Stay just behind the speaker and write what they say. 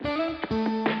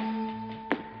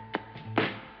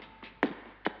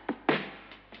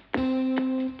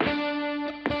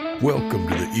Welcome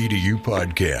to the EDU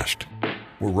podcast,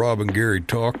 where Rob and Gary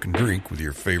talk and drink with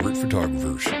your favorite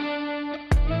photographers.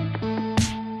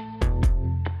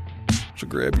 So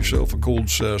grab yourself a cold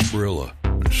sarsaparilla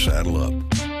and saddle up.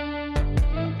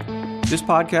 This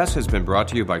podcast has been brought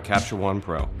to you by Capture One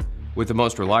Pro. With the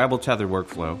most reliable tethered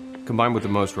workflow, combined with the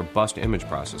most robust image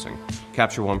processing,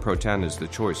 Capture One Pro 10 is the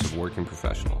choice of working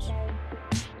professionals.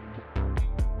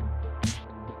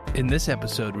 In this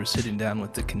episode, we're sitting down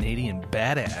with the Canadian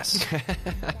badass,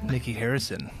 Nikki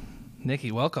Harrison.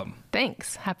 Nikki, welcome.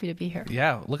 Thanks. Happy to be here.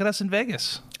 Yeah, look at us in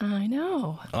Vegas. I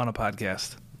know. On a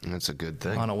podcast. That's a good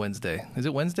thing. On a Wednesday. Is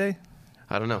it Wednesday?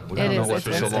 I don't know. We don't know what's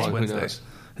for so long. Wednesday. Who knows?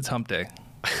 It's hump day.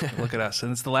 Look at us.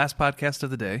 And it's the last podcast of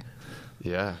the day.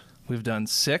 Yeah. We've done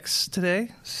 6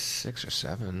 today. 6 or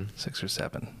 7. 6 or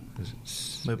 7.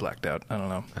 We blacked out. I don't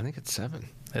know. I think it's 7.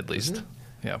 At least.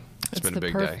 Yeah. It's been a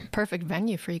big day. Perfect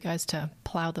venue for you guys to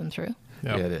plow them through.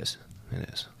 Yeah, it is. It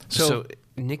is. So,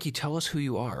 Nikki, tell us who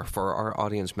you are for our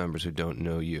audience members who don't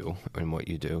know you and what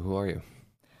you do. Who are you?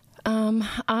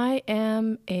 I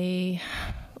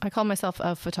call myself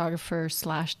a photographer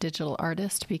 / digital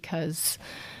artist because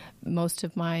most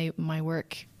of my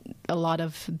work, a lot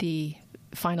of the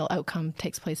final outcome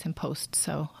takes place in post.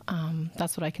 So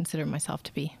that's what I consider myself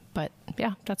to be. But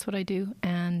yeah, that's what I do.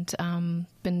 And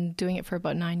been doing it for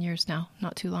about 9 years now,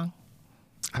 not too long.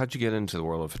 How'd you get into the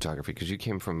world of photography? Because you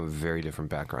came from a very different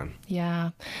background. Yeah.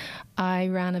 I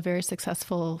ran a very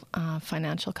successful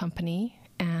financial company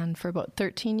and for about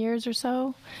 13 years or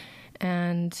so.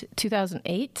 And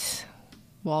 2008,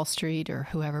 Wall Street or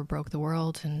whoever broke the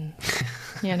world and,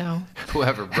 you know.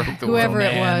 Whoever broke the whoever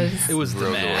world. It was. It was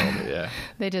the man. World, yeah.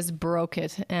 They just broke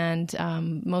it. And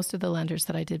most of the lenders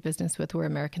that I did business with were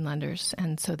American lenders.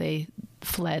 And so they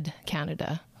fled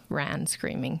Canada, ran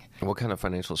screaming. What kind of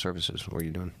financial services were you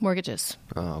doing? Mortgages.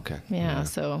 Oh, okay. Yeah,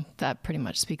 so that pretty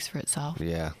much speaks for itself.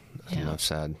 Yeah, enough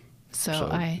said. So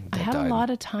I had a lot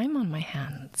of time on my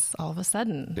hands all of a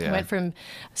sudden. Yeah. I went from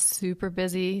super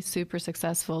busy, super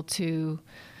successful to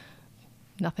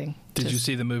nothing. Did you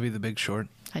see the movie The Big Short?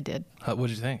 I did. What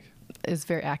did you think? It was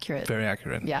very accurate. Very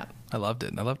accurate. Yeah. I loved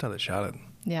it. I loved how they shot it.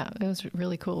 Yeah, it was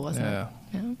really cool, wasn't it?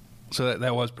 Yeah. So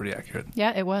that was pretty accurate.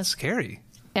 Yeah, it was. Scary.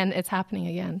 And it's happening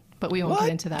again, but we won't get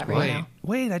into that right now.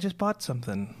 Wait, I just bought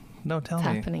something. No, tell me.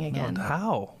 It's happening again. No,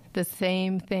 how? The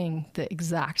same thing, the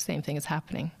exact same thing is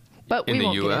happening. But we in the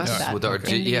won't U.S. get into that. with our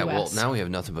In the well, US. now we have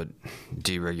nothing but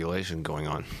deregulation going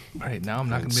on. Right, now I'm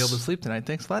not going to be able to sleep tonight.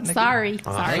 Thanks a lot, Nikki. Sorry.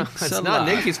 It's not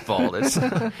Nikki's fault. It's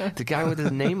the guy with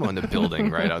his name on the building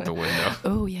right out the window.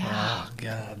 Oh, yeah. Oh,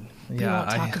 God. We won't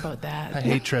talk about that. I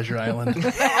hate Treasure Island.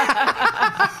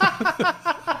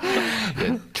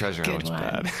 Yeah, Treasure Good Island's one.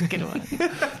 bad. Good one.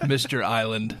 Mr.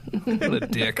 Island. What a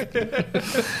dick.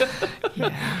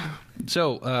 Yeah.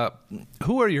 So,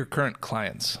 who are your current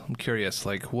clients? I'm curious.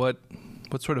 Like, what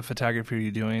sort of photography are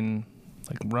you doing?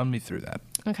 Like, run me through that.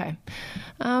 Okay.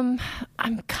 I'm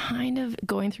kind of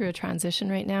going through a transition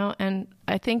right now. And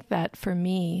I think that for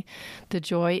me, the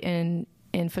joy in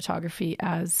photography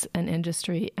as an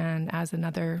industry and as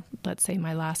another, let's say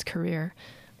my last career,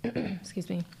 excuse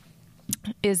me,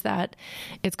 is that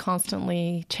it's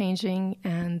constantly changing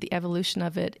and the evolution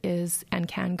of it is and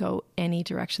can go any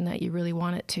direction that you really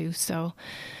want it to. So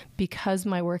because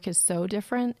my work is so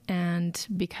different and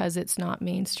because it's not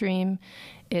mainstream,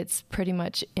 it's pretty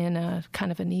much in a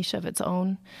kind of a niche of its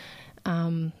own.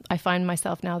 I find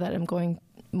myself now that I'm going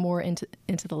more into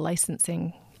the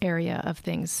licensing area of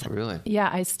things. Really? Yeah,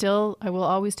 I will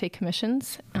always take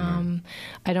commissions.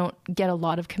 I don't get a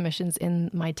lot of commissions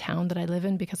in my town that I live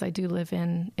in because I do live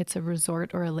in, it's a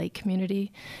resort or a lake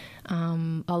community. A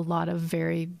lot of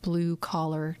very blue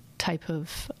collar type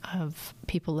of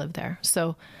people live there.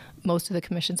 So most of the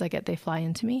commissions I get, they fly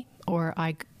into me or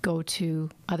I go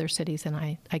to other cities and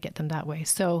I get them that way.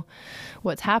 So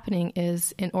what's happening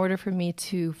is in order for me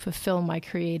to fulfill my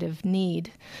creative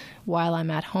need while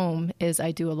I'm at home is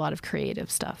I do a lot of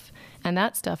creative stuff. And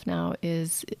that stuff now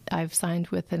is I've signed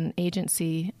with an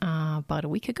agency about a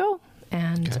week ago.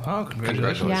 And Oh,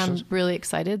 congratulations. yeah, I'm really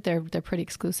excited. They're pretty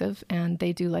exclusive and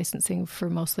they do licensing for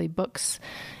mostly books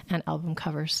and album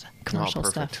covers, commercial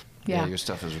stuff. Yeah, your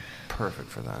stuff is perfect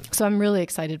for that. So I'm really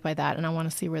excited by that and I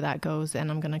want to see where that goes and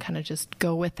I'm going to kind of just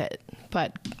go with it,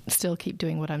 but still keep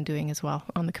doing what I'm doing as well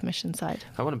on the commission side.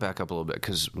 I want to back up a little bit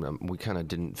because we kind of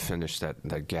didn't finish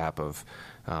that gap of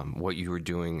what you were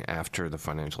doing after the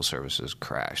financial services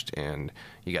crashed and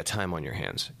you got time on your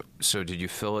hands. So did you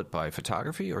fill it by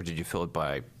photography or did you fill it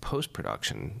by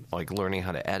post-production, like learning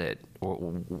how to edit?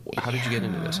 Or how did you get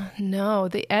into this? No,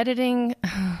 the editing,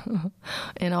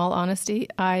 in all honesty,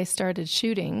 I started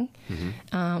shooting.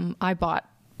 I bought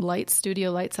lights,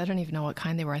 studio lights. I don't even know what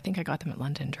kind they were. I think I got them at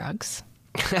London Drugs.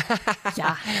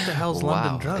 Yeah. What the hell's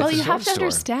London Drugs? Well, you have to drugstore.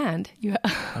 understand.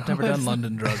 I've never done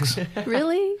London Drugs.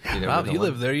 Really? Rob, you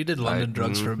lived there. You did London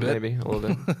Drugs for a bit. Maybe a little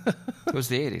bit. It was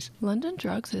the 80s. London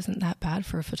Drugs isn't that bad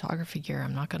for photography gear.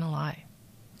 I'm not going to lie.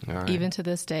 All right. Even to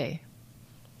this day.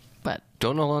 But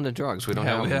Don't know London Drugs. We don't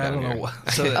have them I down don't here. know.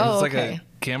 So it's Oh, like okay. a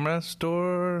camera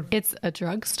store. it's a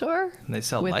drugstore And they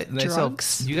sell with light. And they drugs.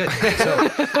 sell. You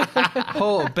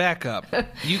guys. Back up.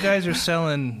 You guys are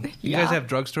selling. You guys Yeah. have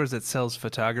drugstores that sells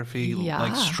photography, Yeah.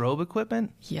 like strobe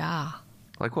equipment. Yeah.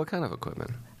 Like what kind of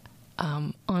equipment?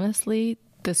 Honestly,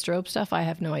 the strobe stuff, I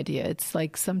have no idea. It's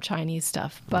like some Chinese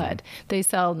stuff. But they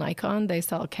sell Nikon, they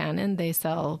sell Canon, they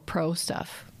sell pro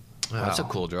stuff. Oh, that's a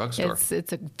cool drugstore.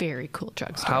 It's a very cool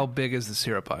drugstore. How big is the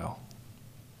syrup pile?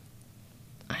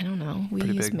 I don't know. We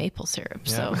Pretty use big. maple syrup,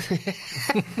 Yeah. so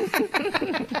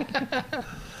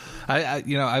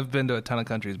I've been to a ton of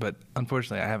countries, but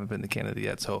unfortunately, I haven't been to Canada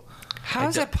yet. So How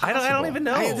is that possible? I don't even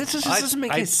know. This just doesn't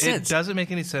make any sense. It doesn't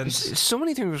make any sense. So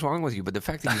many things wrong with you, but the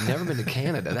fact that you've never been to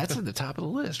Canada, that's at the top of the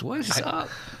list. What is up?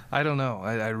 I don't know.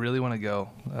 I really want to go.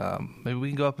 Maybe we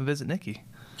can go up and visit Nikki.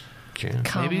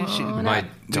 come Maybe she- on. My up.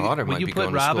 daughter Will might you be put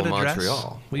going to Rob school in in a dress?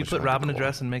 Montreal. Will you which put might be Rob in a cool.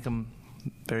 dress and make him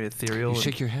very ethereal? You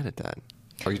shake your head at that.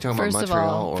 Are you talking about First of Montreal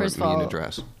all- or first of me in a all-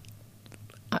 dress?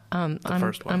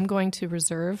 first one. I'm going to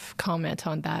reserve comment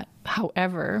on that.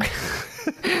 However,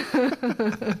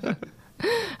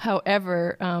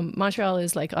 Montreal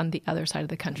is like on the other side of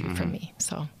the country from me,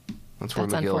 so That's where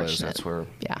that's McGill is. unfortunate. That's where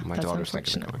Yeah, my that's daughter's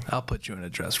thinking of unfortunate. going. I'll put you in a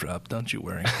dress, Rob. Don't you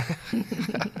worry.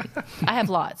 I have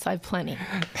lots. I have plenty.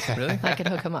 Really? I could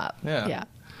hook them up. Yeah. Yeah.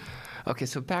 Okay,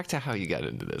 so back to how you got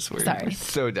into this. We're Sorry.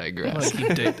 so I'm digress.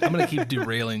 gonna keep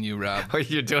derailing you, Rob.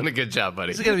 You're doing a good job,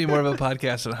 buddy. This is gonna be more of a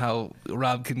podcast on how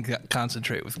Rob can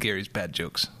concentrate with Gary's bad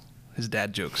jokes, his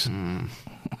dad jokes. All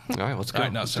right, let's go. All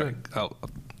right, no, Let's do sorry. it. Oh,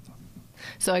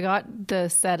 So I got the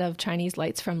set of Chinese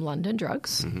lights from London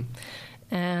Drugs.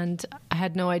 And I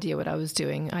had no idea what I was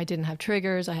doing. I didn't have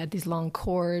triggers. I had these long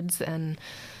cords and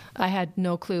I had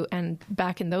no clue. And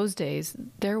back in those days,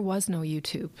 there was no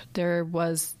YouTube. There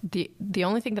was the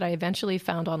only thing that I eventually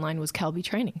found online was Kelby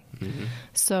training.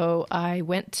 So I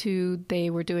went to, they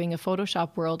were doing a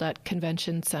Photoshop World at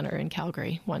Convention Center in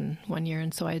Calgary one year.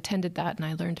 And so I attended that and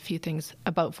I learned a few things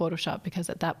about Photoshop because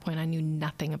at that point I knew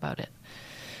nothing about it.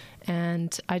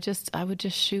 And I would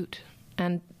just shoot.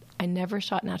 And I never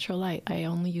shot natural light. I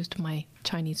only used my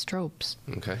Chinese strobes.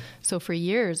 Okay. So for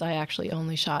years, I actually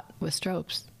only shot with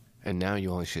strobes. And now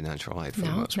you only shoot natural light for the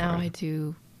Now most part. I do,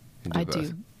 You do I both.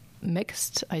 do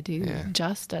mixed, I do Yeah.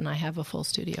 just, and I have a full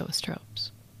studio with strobes.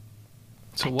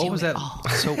 so I what do was it that? all.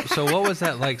 So what was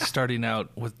that like starting out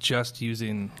with just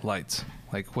using lights?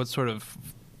 Like what sort of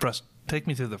take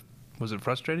me through the? Was it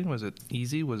frustrating? Was it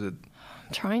easy? Was it?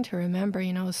 I'm trying to remember,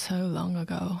 so long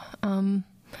ago.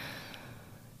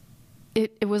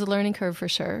 It was a learning curve for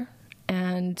sure.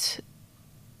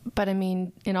 But I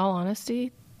mean, in all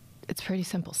honesty, it's pretty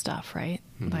simple stuff, right?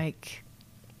 Like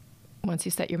once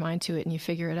you set your mind to it and you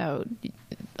figure it out,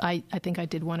 I think I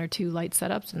did 1 or 2 light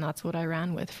setups and that's what I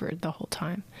ran with for the whole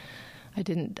time. I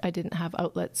didn't have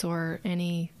outlets or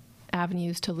any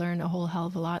avenues to learn a whole hell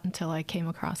of a lot until I came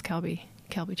across Kelby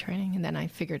training and then I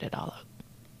figured it all out.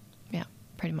 Yeah,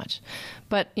 pretty much.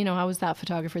 But, I was that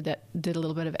photographer that did a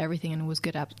little bit of everything and was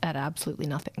good at absolutely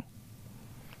nothing.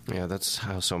 Yeah, that's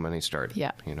how so many start.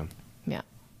 Yeah. Yeah.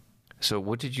 So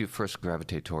what did you first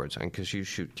gravitate towards? And because you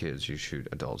shoot kids, you shoot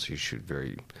adults, you shoot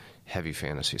very heavy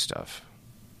fantasy stuff.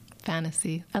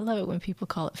 Fantasy. I love it when people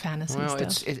call it fantasy Well, stuff.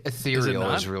 it's ethereal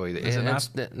not? is really the. Is it it's,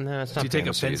 no, it's not. Do you take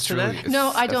fantasy. offense It's to really that? No,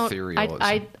 I don't. ethereal.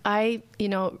 I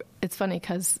it's funny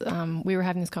because we were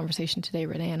having this conversation today,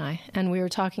 Renee and we were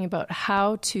talking about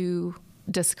how to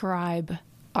describe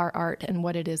our art and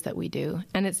what it is that we do.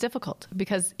 And it's difficult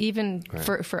because even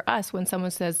for us, when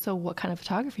someone says, so what kind of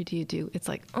photography do you do? It's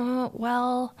like, oh,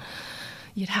 well,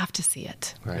 you'd have to see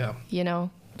it, Right. Yeah.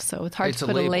 So it's hard to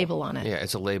put a label on it. Yeah,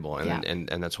 it's a label, and, Yeah.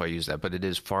 and that's why I use that. But it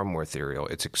is far more ethereal.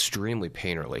 It's extremely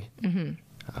painterly.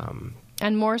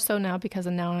 And more so now because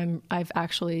now I've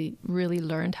actually really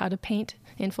learned how to paint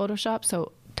in Photoshop.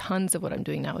 So tons of what I'm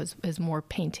doing now is more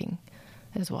painting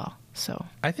as well. So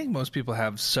I think most people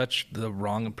have such the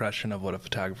wrong impression of what a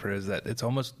photographer is that it's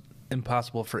almost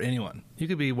impossible for anyone. You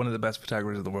could be one of the best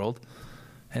photographers in the world,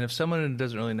 and if someone who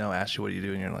doesn't really know asks you what you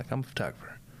do, and you're like, I'm a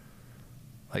photographer.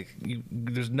 Like,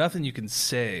 there's nothing you can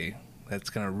say that's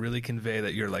going to really convey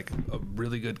that you're like a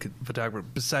really good photographer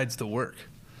besides the work,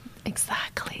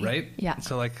 exactly. right? Yeah.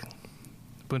 So like,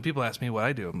 when people ask me what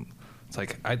I do, it's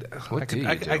like I What do you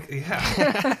do?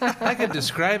 I could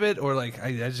describe it, or like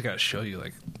I just got to show you.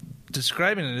 Like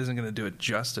describing it isn't going to do it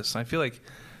justice. And I feel like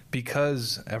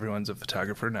because everyone's a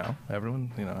photographer now,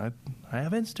 everyone, I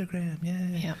have Instagram,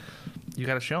 Yeah. You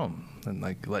got to show them and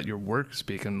like let your work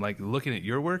speak. And like looking at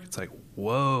your work, it's like,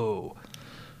 whoa,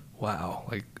 wow,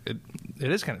 like it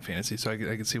is kind of fantasy. So I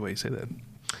can see why you say that.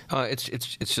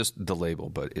 It's just the label,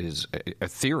 but it is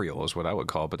ethereal, is what I would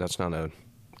call it. But that's not a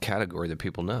category that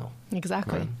people know.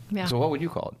 Exactly. Right? Yeah. So what would you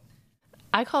call it?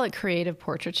 I call it creative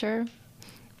portraiture.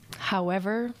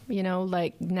 However,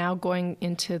 like now going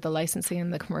into the licensing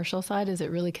and the commercial side, is it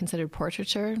really considered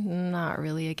portraiture? Not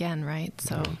really again, right?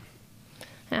 So,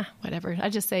 whatever. I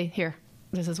just say, here,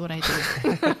 this is what I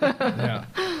do. Yeah.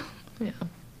 Yeah.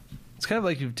 It's kind of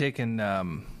like you've taken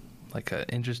like an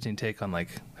interesting take on like,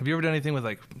 have you ever done anything with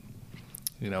like,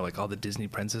 like all the Disney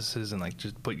princesses and like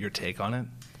just put your take on it?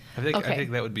 I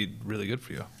think that would be really good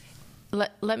for you.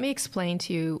 Let me explain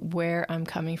to you where I'm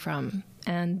coming from.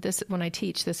 And this, when I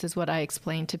teach, this is what I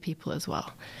explain to people as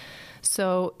well.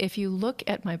 So if you look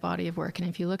at my body of work and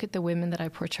if you look at the women that I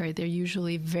portray, they're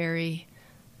usually very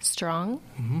strong,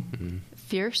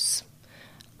 fierce,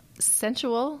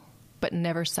 sensual, but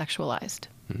never sexualized.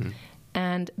 Mm-hmm.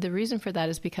 And the reason for that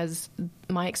is because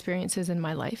my experiences in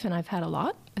my life, and I've had a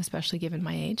lot, especially given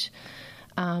my age,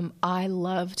 I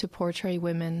love to portray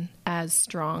women as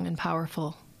strong and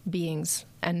powerful beings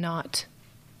and not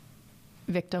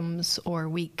victims or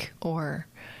weak or,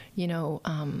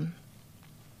 in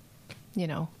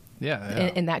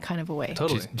that kind of a way.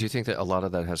 Totally. Do you think that a lot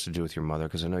of that has to do with your mother?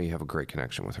 Because I know you have a great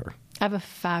connection with her. I have a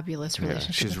fabulous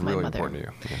relationship she's with my really mother.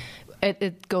 important to you. Yeah.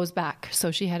 It goes back. So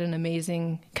she had an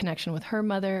amazing connection with her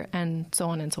mother and so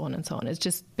on and so on and so on. It's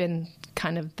just been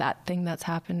kind of that thing that's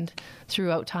happened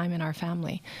throughout time in our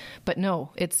family. But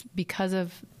no, it's because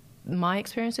of my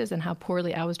experiences and how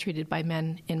poorly I was treated by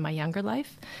men in my younger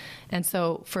life. And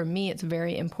so for me, it's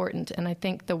very important. And I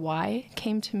think the why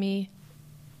came to me,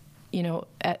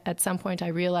 at some point I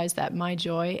realized that my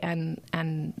joy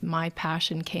and my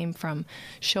passion came from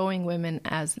showing women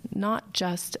as not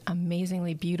just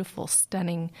amazingly beautiful,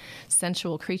 stunning,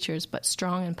 sensual creatures, but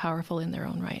strong and powerful in their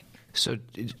own right. So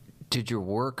did your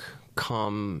work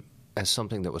come as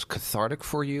something that was cathartic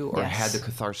for you, or Yes. had the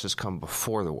catharsis come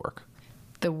before the work?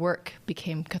 The work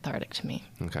became cathartic to me.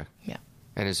 Okay. Yeah.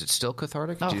 And is it still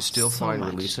cathartic? Oh, Do you still so find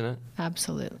much. release in it?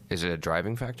 Absolutely. Is it a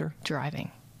driving factor?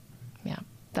 Driving. Yeah.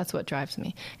 That's what drives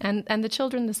me. And the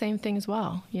children, the same thing as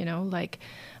well.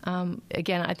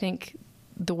 Again, I think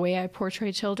the way I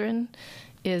portray children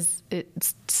it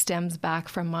stems back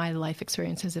from my life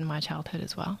experiences in my childhood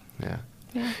as well. Yeah.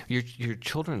 Yeah. Your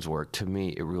children's work, to me,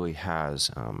 it really has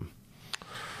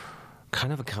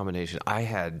kind of a combination.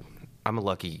 I'm a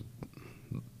lucky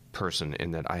person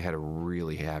in that I had a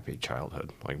really happy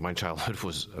childhood. Like, my childhood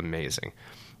was amazing.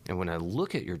 And when I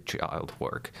look at your child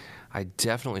work, I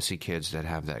definitely see kids that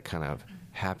have that kind of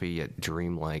happy yet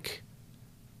dreamlike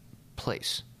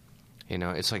place.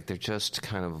 It's like they're just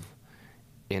kind of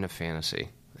in a fantasy.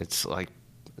 It's like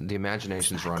the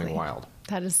imagination's running wild.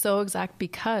 That is so exact,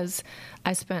 because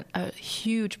I spent a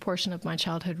huge portion of my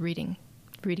childhood reading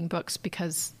books,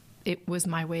 because it was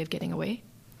my way of getting away.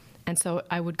 And so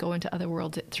I would go into other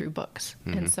worlds through books.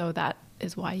 Mm-hmm. And so that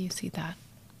is why you see that.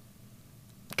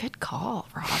 Good call,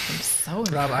 Rob. I'm so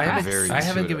impressed. Rob, I haven't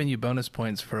intuitive. given you bonus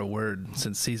points for a word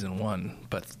since season 1,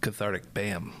 but cathartic,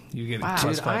 bam. You get Wow.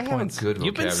 plus Dude, 5 I have a points. good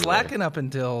You've been vocabulary. slacking up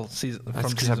until season That's from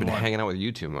because season I've been 1. hanging out with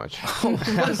you too much. What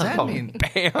does that mean?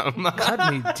 Bam!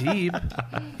 Cut me deep.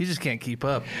 You just can't keep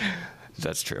up.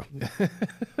 That's true.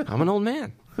 I'm an old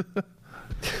man.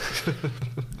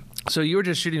 So you were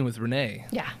just shooting with Renee.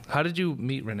 Yeah. How did you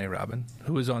meet Renee Robin,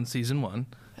 who was on season 1?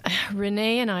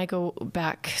 Renee and I go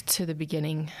back to the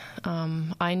beginning.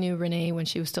 I knew Renee when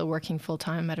she was still working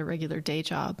full-time at a regular day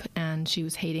job, and she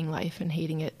was hating life and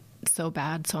hating it so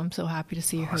bad. So I'm so happy to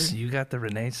see her. So you got the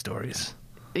Renee stories.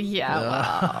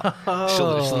 Yeah, well,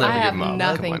 She'll never I get have mom.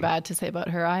 nothing Come on. bad to say about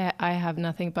her. I have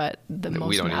nothing but the most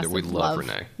We don't either. massive We love love.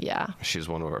 Renee. Yeah, She's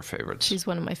one of our favorites. she's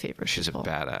one of my favorites. She's a people.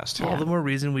 badass, too. All the more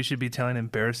reason we should be telling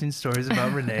embarrassing stories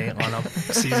about Renee on a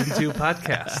season 2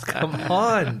 podcast.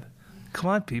 Come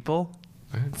on, people.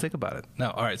 Think about it. No,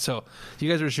 all right. So you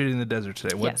guys were shooting in the desert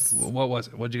today. Yes. What was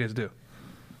it? What did you guys do?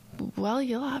 Well,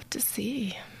 you'll have to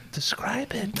see.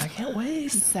 Describe it. I can't wait.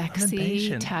 I'm Sexy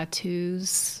impatient.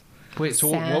 tattoos. Wait, so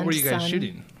what were you guys sun.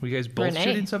 shooting? Were you guys both Renee.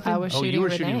 shooting something? I was shooting you were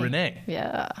Renee. shooting Renee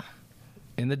Yeah.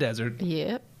 in the desert.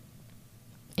 Yep.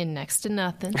 In next to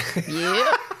nothing.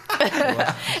 Yep.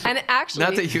 And actually,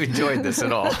 Not that you enjoyed this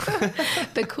at all.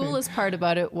 the coolest part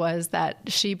about it was that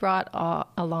she brought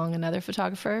along another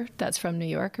photographer that's from New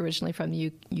York, originally from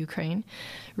Ukraine.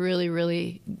 Really,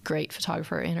 really great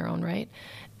photographer in her own right.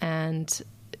 And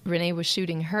Renee was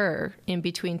shooting her in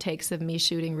between takes of me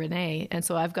shooting Renee. And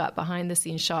so I've got behind the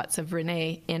scenes shots of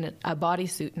Renee in a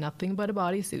bodysuit, nothing but a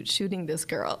bodysuit, shooting this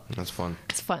girl. That's fun.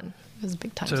 It's fun. It was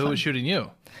big time. So fun. who was shooting you?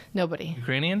 Nobody.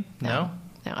 Ukrainian? No.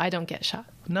 No, I don't get shot.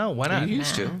 No, why not? You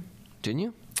used to, didn't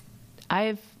you?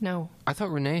 No. I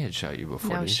thought Renee had shot you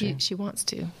before. No, didn't she wants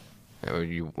to. Oh,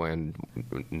 you went?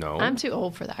 No. I'm too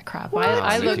old for that crap. Well,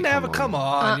 I you look. never, come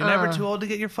on. You're never too old to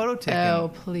get your photo taken.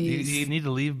 Oh, please. You need to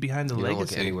leave behind the You don't look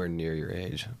legacy. anywhere near your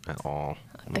age at all.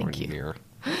 Thank you. Near.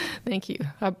 Thank you.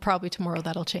 Probably tomorrow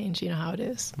that'll change. You know how it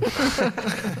is.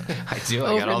 I do.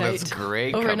 I got all this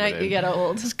great. Overnight, you get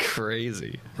old. It's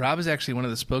crazy. Rob is actually one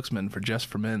of the spokesmen for Just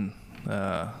for Men.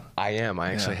 I am.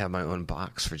 I actually have my own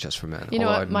box for Just for Men. You know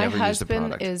although what? I've My never used the husband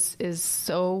product. is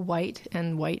so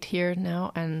white here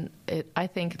now, and I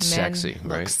think men Sexy,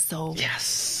 look right? so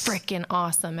freaking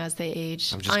awesome as they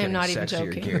age. I'm just I am not even sexier,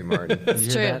 joking. Gary Martin. It's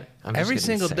You true. hear that? I'm just Every getting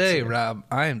single day, sexier. Rob,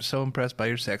 I am so impressed by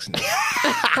your sexiness.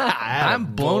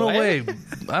 I'm blown away.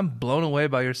 I'm blown away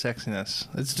by your sexiness.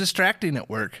 It's distracting at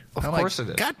work. Of I'm course like,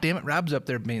 it is. God damn it, Rob's up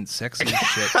there being sexy as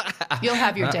shit. You'll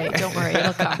have your day. Don't worry,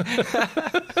 it'll come.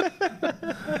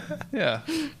 Yeah.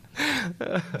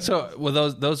 So,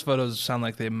 well, those photos sound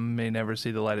like they may never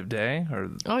see the light of day, or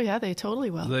Oh yeah, they totally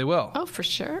will. they will. Oh, for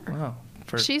sure. Wow.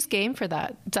 She's game for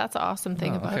that. That's the awesome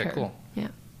thing about okay, her. cool. Yeah.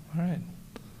 All right.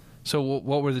 So,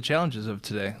 what were the challenges of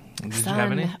today? Did you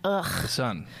have any? Ugh. The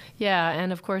sun. Yeah,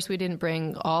 and of course we didn't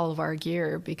bring all of our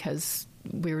gear because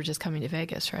we were just coming to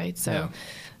Vegas, right? So Yeah.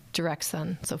 direct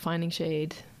sun, so finding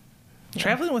shade. Yeah.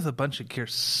 Traveling with a bunch of gear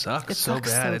sucks It so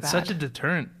sucks bad. so It's bad. such a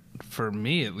deterrent for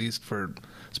me, at least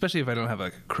especially if I don't have a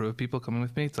crew of people coming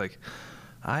with me. It's like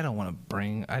I don't want to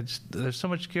bring. There's so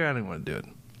much gear I don't even want to do it.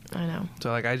 I know.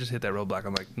 So like I just hit that roadblock.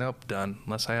 I'm like, nope, done.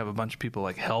 Unless I have a bunch of people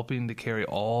like helping to carry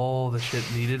all the shit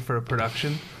needed for a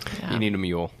production. Yeah. You need a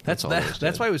mule. That's all there is to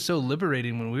that's it. why it was so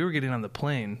liberating when we were getting on the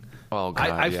plane. Oh, God,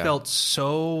 I yeah. felt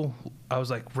so. I was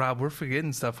like, Rob, we're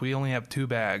forgetting stuff. We only have 2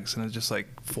 bags, and it's just like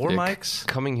 4 Yeah, mics.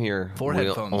 Coming here, 4 we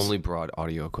headphones. only brought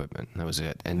audio equipment. That was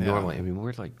it. And Yeah. normally, I mean,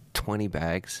 we're like 20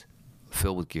 bags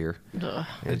filled with gear. Ugh.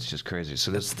 It's just crazy.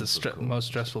 So That's the most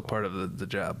stressful part of the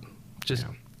job. Just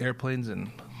airplanes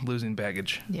and losing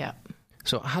baggage. Yeah.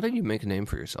 So how did you make a name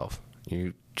for yourself?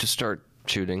 You just start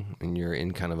shooting, and you're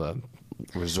in kind of a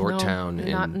resort town.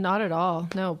 Not at all.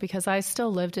 No, because I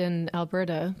still lived in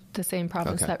Alberta, the same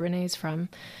province Okay. that Renee's from.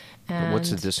 And What's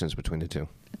the distance between the two?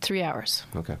 3 hours.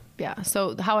 Okay. Yeah.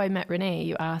 So how I met Renee,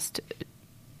 you asked.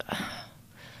 A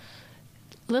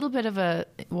little bit of a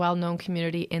well-known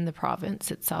community in the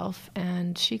province itself,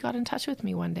 and she got in touch with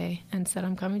me one day and said,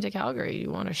 I'm coming to Calgary,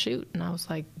 you want to shoot? And I was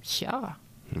like, yeah.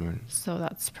 Right. So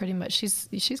that's pretty much, she's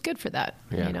good for that.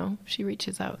 Yeah. You know, she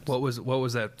reaches out. What was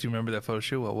that? Do you remember that photo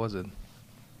shoot? What was it?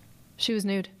 She was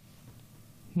nude.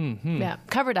 Hmm. Yeah,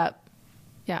 covered up.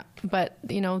 Yeah, but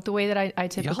you know the way that I Y'all are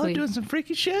typically doing some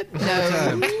freaky shit.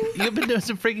 No. You've been doing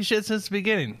some freaky shit since the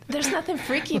beginning. There's nothing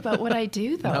freaky about what I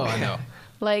do though. No, I know.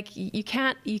 Like you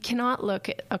cannot look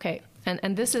at, okay,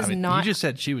 and this is I mean, not. you just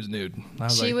said she was nude. I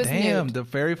was She like, was damn, nude. the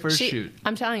very first shoot.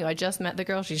 I'm telling you, I just met the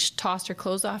girl. She tossed her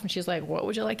clothes off, and she's like, "What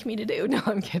would you like me to do?" No,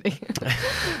 I'm kidding.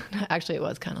 Actually, it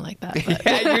was kind of like that. But.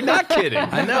 Yeah, you're not kidding.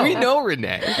 I know. We know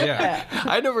Renee. Yeah.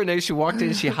 I know Renee. She walked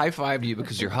in, she high-fived you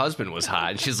because your husband was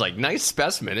hot. And she's like, nice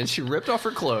specimen. And she ripped off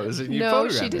her clothes and you No,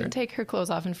 photographed she her. didn't take her clothes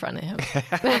off in front of him.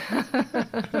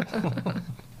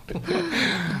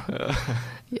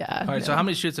 Yeah. All right. So no. how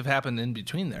many shoots have happened in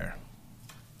between there?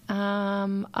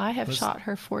 I have shot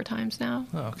her 4 times now.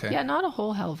 Oh, okay. Yeah, not a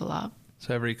whole hell of a lot.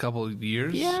 So every couple of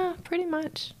years. Yeah, pretty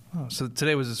much. Oh, so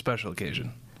today was a special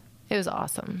occasion. It was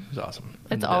awesome. It was awesome.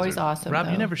 In It's the always desert. awesome. Rob,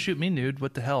 though. you never shoot me nude.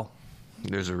 What the hell?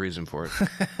 There's a reason for it.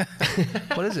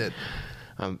 What is it?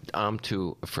 I'm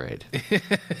too afraid.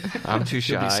 I'm too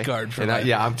shy. You'll be scarred for And life.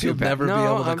 yeah, I'm too You'll never be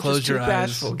no, able to I'm close just your too eyes.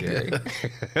 bashful, Gary.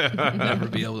 Never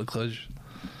be able to close.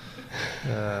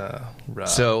 Rob.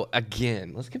 So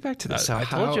again, let's get back to this. I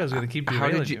told you I was gonna keep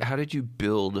derailing you. How did you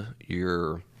build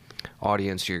your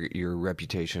audience, your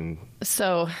reputation?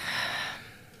 So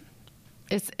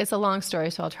it's a long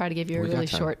story, so I'll try to give you a We got really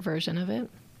time. short version of it.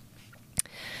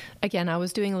 Again, I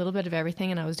was doing a little bit of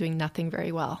everything, and I was doing nothing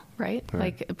very well, right?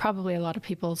 Like probably a lot of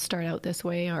people start out this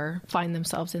way or find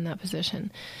themselves in that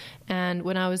position. And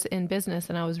when I was in business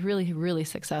and I was really, really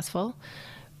successful,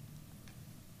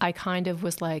 I kind of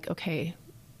was like, okay,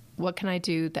 what can I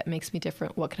do that makes me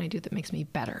different? What can I do that makes me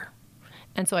better?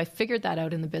 And so I figured that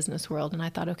out in the business world, and I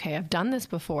thought, okay, I've done this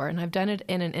before, and I've done it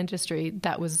in an industry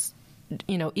that was,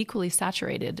 you know, equally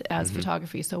saturated as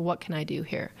photography. So what can I do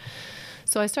here?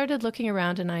 So I started looking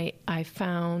around, and I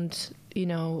found, you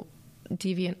know,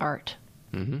 deviant art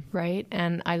right?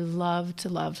 And I loved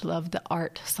the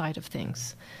art side of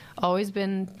things. Always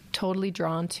been totally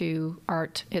drawn to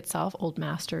art itself, old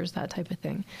masters, that type of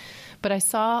thing. But I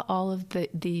saw all of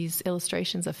these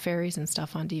illustrations of fairies and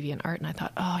stuff on DeviantArt, and I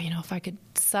thought, if I could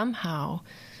somehow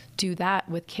do that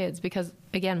with kids, because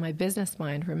again, my business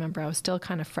mind, remember, I was still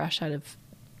kind of fresh out of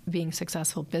being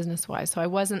successful business-wise, so I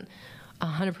wasn't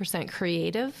 100%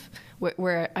 creative,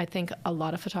 where I think a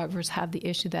lot of photographers have the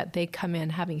issue that they come in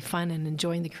having fun and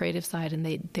enjoying the creative side, and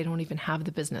they don't even have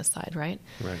the business side, right?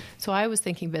 Right. So I was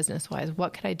thinking business-wise,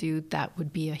 what could I do that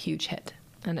would be a huge hit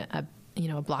and a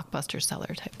blockbuster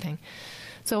seller type thing?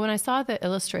 So when I saw the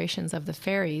illustrations of the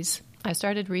fairies, I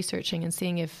started researching and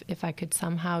seeing if I could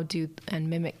somehow do and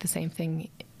mimic the same thing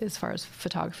as far as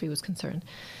photography was concerned.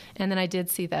 And then I did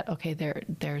see that, okay,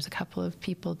 there's a couple of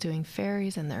people doing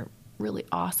fairies and they're really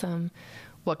awesome.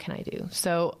 What can I do?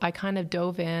 So I kind of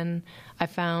dove in. I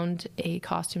found a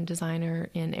costume designer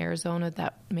in Arizona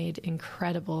that made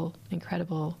incredible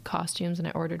costumes, and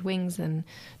I ordered wings and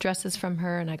dresses from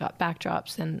her, and I got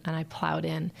backdrops, and I plowed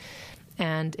in.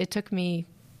 And it took me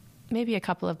maybe a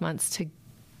couple of months to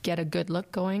get a good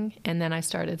look going, and then I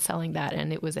started selling that,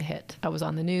 and it was a hit. I was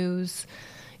on the news,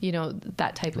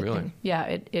 that type of thing.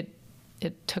 Yeah,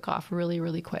 it took off really,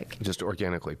 really quick. Just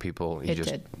organically, people. It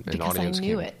did, because I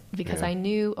knew it. Because I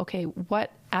knew, okay,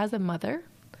 as a mother,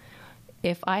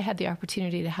 if I had the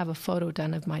opportunity to have a photo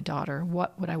done of my daughter,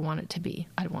 what would I want it to be?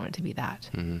 I'd want it to be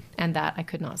that. Mm-hmm. And that I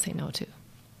could not say no to.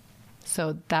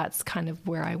 So that's kind of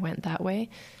where I went that way.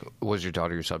 Was your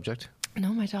daughter your subject?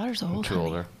 No, my daughter's old. Too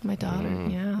older. My daughter,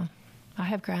 yeah. I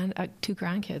have 2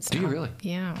 grandkids. Do you really?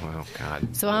 Yeah. Wow,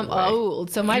 God. So I'm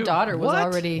old. So my daughter was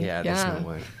already... Yeah, there's no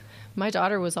way. My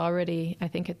daughter was already, I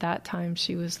think at that time,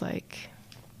 she was like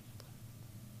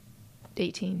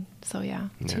 18. So yeah.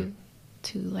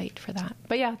 Too late for that.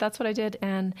 But yeah, that's what I did.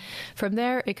 And from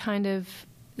there, it kind of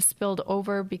spilled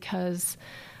over because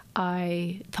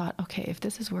I thought, okay, if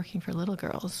this is working for little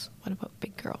girls, what about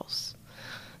big girls?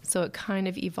 So it kind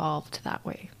of evolved that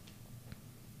way.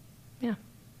 Yeah.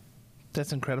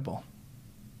 That's incredible.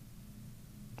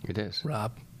 It is.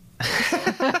 Rob.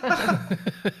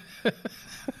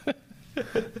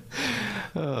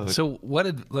 So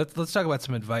let's talk about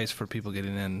some advice for people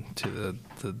getting into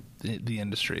the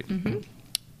industry.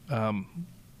 Mm-hmm.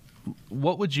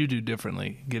 What would you do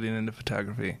differently getting into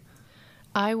photography?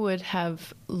 I would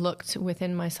have looked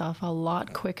within myself a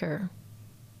lot quicker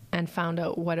and found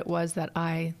out what it was that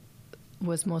I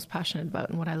was most passionate about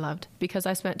and what I loved, because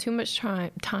I spent too much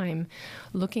time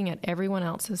looking at everyone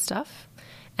else's stuff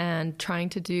and trying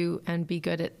to do and be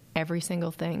good at every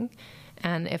single thing.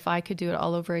 And if I could do it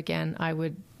all over again, I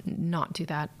would not do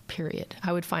that, period.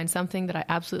 I would find something that I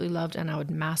absolutely loved and I would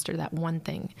master that one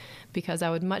thing, because I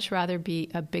would much rather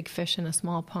be a big fish in a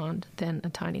small pond than a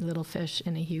tiny little fish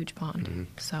in a huge pond. Mm-hmm.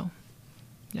 So,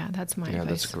 yeah, that's my advice. Yeah,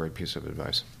 that's a great piece of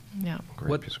advice. Yeah.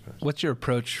 What's your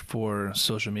approach for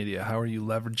social media? How are you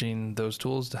leveraging those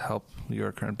tools to help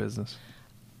your current business?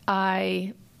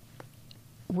 I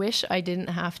wish I didn't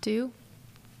have to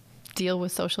deal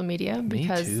with social media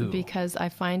because I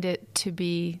find it to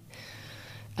be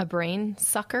a brain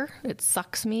sucker. It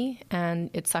sucks me and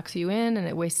it sucks you in and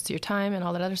it wastes your time and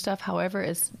all that other stuff. However,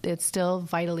 it's still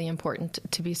vitally important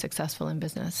to be successful in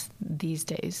business these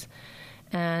days.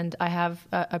 And I have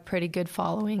a pretty good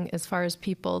following as far as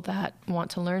people that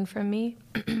want to learn from me.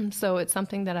 So it's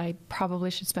something that I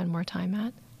probably should spend more time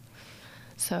at.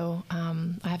 So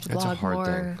I have to blog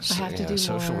more. I have to do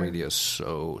social more. Media is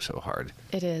so hard.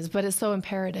 It is, but it's so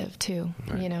imperative too,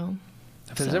 right.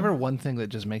 If there's ever one thing that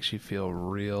just makes you feel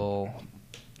real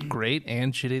great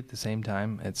and shitty at the same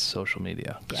time, it's social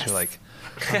media. Because you're like,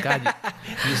 oh God,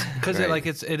 because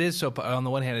right. it is so. On the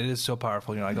one hand, it is so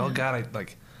powerful. You're like, oh God,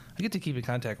 I get to keep in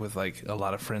contact with like a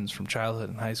lot of friends from childhood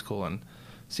and high school and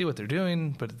see what they're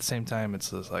doing, but at the same time,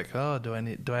 it's just like, oh, do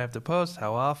I have to post?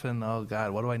 How often? Oh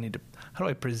God, how do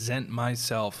I present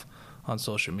myself on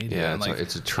social media? Yeah,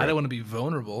 it's a trick. I don't want to be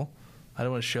vulnerable. I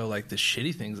don't want to show like the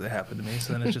shitty things that happen to me.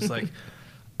 So then it's just like,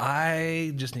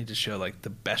 I just need to show like the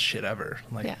best shit ever.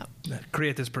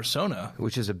 Create this persona,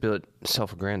 which is a bit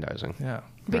self-aggrandizing. Yeah,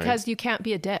 because you can't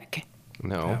be a dick.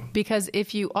 No. Yeah. Because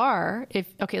if you are,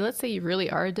 let's say you really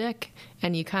are a dick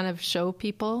and you kind of show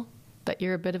people that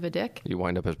you're a bit of a dick. You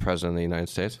wind up as president of the United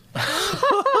States?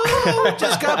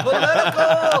 Just got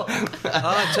political!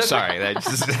 Sorry. That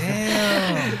just...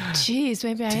 Damn. Jeez,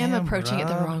 maybe I am approaching it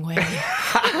the wrong way.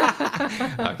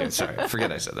 Okay, sorry.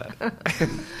 Forget I said that.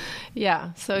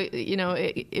 Yeah. So,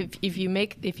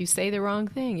 if you say the wrong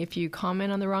thing, if you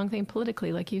comment on the wrong thing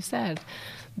politically, like you said,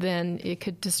 then it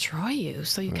could destroy you.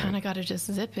 So you kind of got to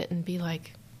just zip it and be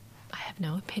like, I have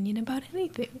no opinion about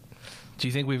anything. Do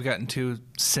you think we've gotten too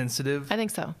sensitive I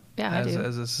think so. Yeah, I do.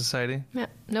 as a society? Yeah,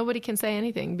 nobody can say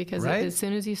anything because Right? as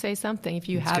soon as you say something, if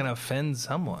you It's have going to offend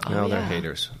someone. No, they're yeah.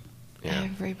 haters. Yeah.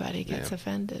 everybody gets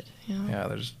offended. You know?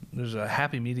 Yeah, there's a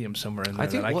happy medium somewhere in there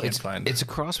that I can't find. It's a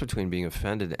cross between being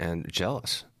offended and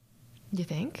jealous. You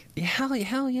think? Yeah,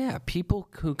 hell yeah. People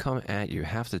who come at you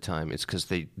half the time, it's because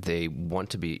they want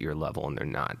to be at your level and they're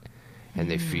not. And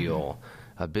they feel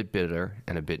a bit bitter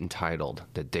and a bit entitled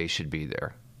that they should be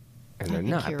there. And they're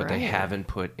not, but they haven't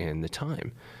put in the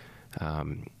time.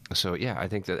 So yeah, I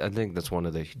think that's one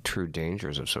of the true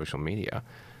dangers of social media.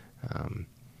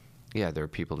 Yeah, there are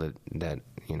people that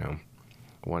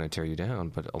want to tear you down,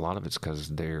 but a lot of it's because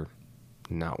they're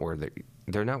not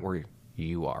where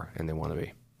you are, and they want to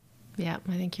be. Yeah,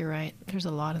 I think you're right. There's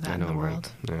a lot of that in the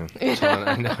world. Right. Yeah,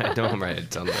 I know I'm right. A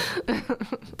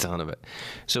ton of it.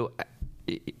 So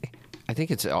I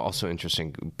think it's also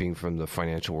interesting being from the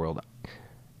financial world.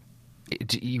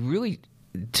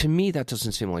 To me, that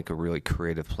doesn't seem like a really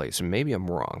creative place, and maybe I'm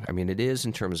wrong. I mean, it is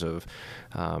in terms of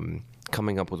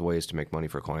coming up with ways to make money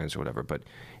for clients or whatever, but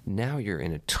now you're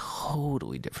in a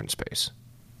totally different space.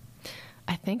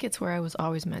 I think it's where I was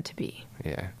always meant to be.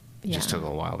 Yeah. It just took a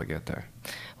while to get there.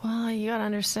 Well, you got to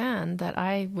understand that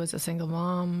I was a single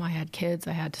mom. I had kids.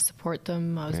 I had to support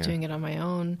them. I was doing it on my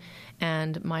own.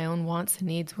 And my own wants and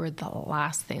needs were the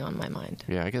last thing on my mind.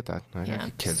 Yeah, I get that. I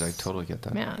got kids. I totally get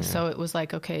that. Yeah. So it was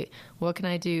like, okay, what can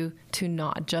I do to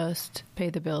not just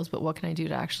pay the bills, but what can I do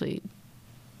to actually,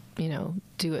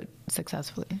 do it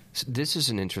successfully? So this is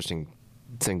an interesting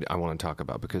thing that I want to talk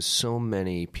about because so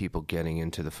many people getting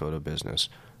into the photo business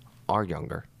are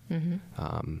younger.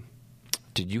 Mm-hmm.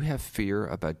 Did you have fear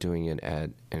about doing it at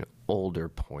an older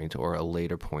point or a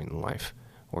later point in life?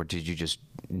 Or did you just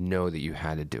know that you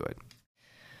had to do it?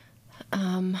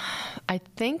 I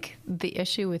think the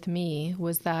issue with me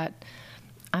was that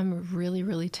I'm really,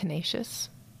 really tenacious.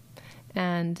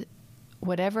 And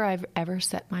whatever I've ever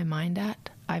set my mind at,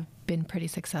 I've been pretty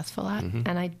successful at. Mm-hmm.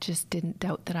 And I just didn't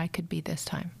doubt that I could be this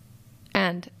time.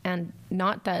 And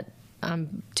not that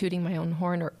I'm tooting my own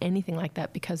horn or anything like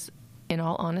that, because in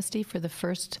all honesty, for the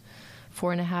first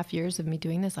 4.5 years of me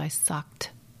doing this, I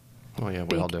sucked. Oh yeah,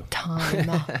 we all do. Time.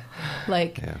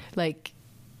 like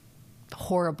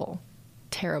horrible,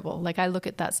 terrible. Like I look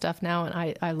at that stuff now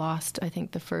and I lost, I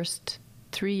think the first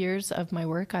 3 years of my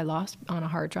work I lost on a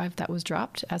hard drive that was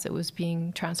dropped as it was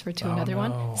being transferred to another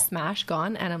one. Smash,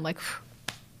 gone. And I'm like,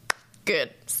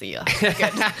 good. See ya. Good.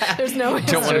 There's no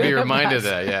history. Don't want to be reminded of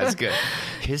that. Yeah, it's good.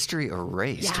 History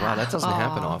erased. Yeah. Wow, that doesn't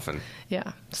happen often.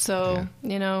 Yeah. So,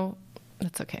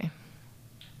 that's okay.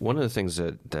 One of the things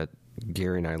that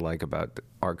Gary and I like about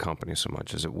our company so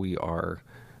much is that we are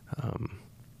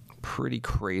pretty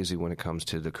crazy when it comes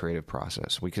to the creative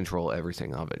process. We control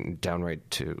everything of it, and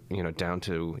down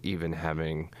to even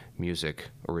having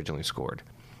music originally scored.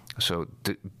 So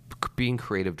being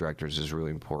creative directors is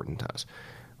really important to us.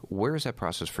 Where is that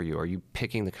process for you? Are you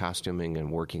picking the costuming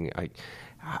and working?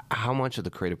 How much of the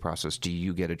creative process do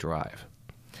you get to drive?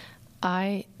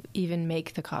 I even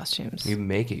make the costumes. You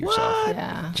make it yourself? What?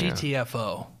 Yeah.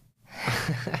 GTFO.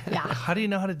 Yeah. How do you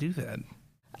know how to do that?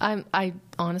 I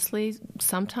honestly,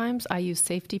 sometimes I use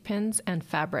safety pins and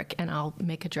fabric, and I'll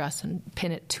make a dress and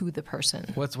pin it to the person.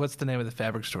 What's the name of the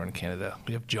fabric store in Canada?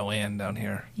 We have Joanne down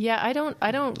here. Yeah, I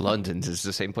don't. London's is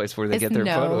the same place where they get their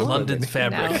photos. London's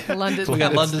fabric. No, London's. We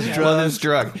got London's drug. London's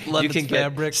drug. London's you can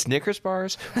fabric. get Snickers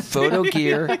bars, photo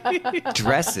gear,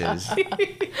 dresses,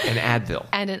 and Advil.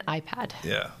 And an iPad.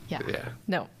 Yeah.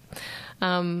 No.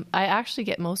 I actually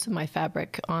get most of my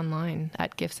fabric online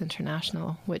at Gifts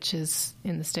International, which is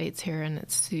in the States here, and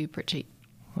it's super cheap.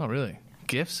 Oh, really?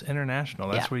 Gifts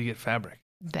International. That's where you get fabric.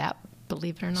 That,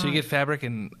 believe it or not. So you get fabric,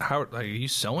 and how are you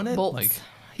sewing it? Bolts.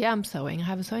 Yeah, I'm sewing. I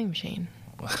have a sewing machine.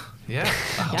 Yeah.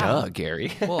 Duh,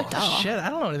 Gary. Well, shit, I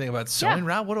don't know anything about sewing. Yeah.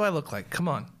 Rob, what do I look like? Come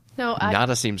on. No, not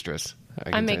a seamstress.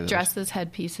 I make dresses,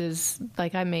 headpieces.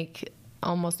 Like I make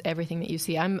almost everything that you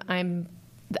see. I'm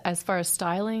as far as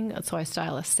styling, so I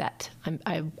style a set.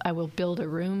 I will build a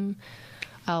room.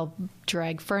 I'll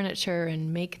drag furniture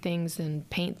and make things and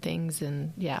paint things,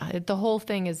 and the whole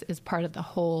thing is part of the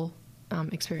whole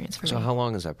experience for me. So how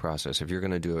long is that process? If you're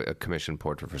going to do a commission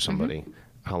portrait for somebody,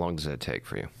 how long does that take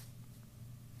for you?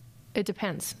 It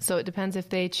depends. So it depends if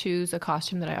they choose a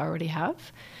costume that I already have,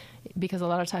 because a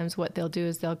lot of times what they'll do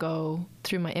is they'll go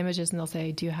through my images and they'll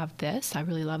say, do you have this? I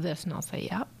really love this. And I'll say,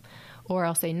 yeah. Or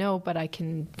I'll say, no, but I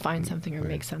can find something or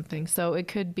make something. So it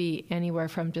could be anywhere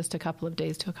from just a couple of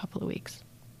days to a couple of weeks.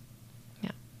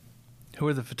 Yeah. Who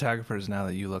are the photographers now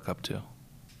that you look up to?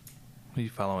 Who are you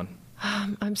following?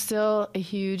 I'm still a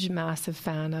huge, massive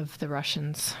fan of the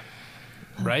Russians.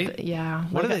 Right? Yeah.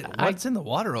 What like, are they? What's in the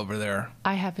water over there?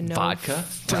 I have no Vodka?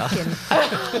 freaking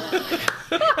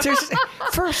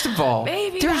First of all,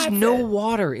 Maybe there's that's no it.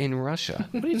 water in Russia.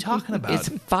 What are you talking about? It's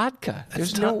vodka.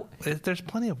 There's There's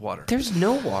plenty of water. There's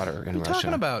no water in What are you Russia.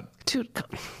 talking about? Dude,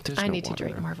 there's I no need to water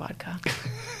drink there. more vodka.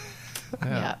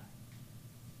 Yeah.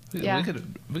 Yeah. Yeah.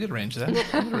 We could arrange that. We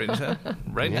could arrange that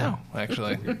right Yeah. now,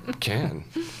 actually. Can.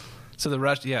 So the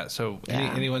rush, yeah. So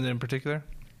Yeah. anyone in particular?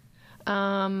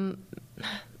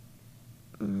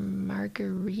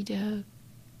 Margarita.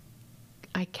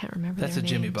 I can't remember. That's a their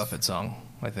Jimmy names. Buffett song,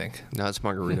 I think. No, it's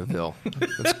Margaritaville.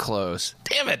 It's close.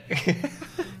 Damn it!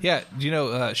 Yeah. Do you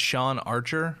know Sean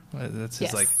Archer? That's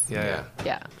his Yes. Yeah.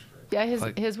 Yeah.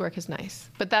 Like- His work is nice,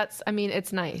 but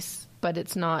it's nice, but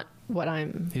it's not what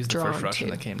I'm He's the drawn first Russian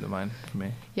to. that came to mind for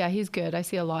me. Yeah, he's good. I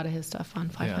see a lot of his stuff on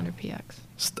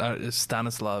 500px.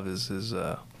 Stanislav is his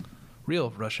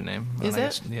real Russian name. Is And I it?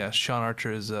 guess, yeah. Sean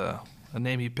Archer is a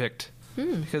name he picked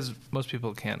because most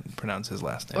people can't pronounce his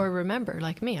last name. Or remember,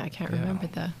 like me, I can't remember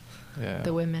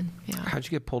the women. Yeah, How'd you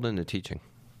get pulled into teaching?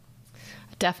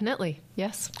 definitely.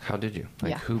 Yes. How did you?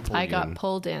 Like, Yeah, who pulled I you got in?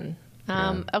 pulled in.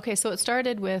 Yeah. Okay, so it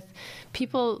started with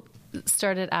people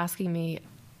started asking me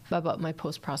about my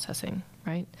post-processing,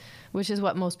 right? Which is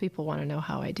what most people want to know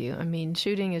how I do. I mean,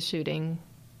 shooting is shooting,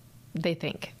 they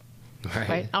think,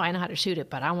 right? Oh, I know how to shoot it,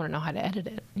 but I want to know how to edit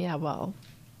it. Yeah, well,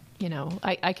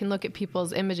 I can look at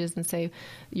people's images and say,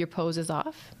 your pose is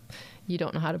off. You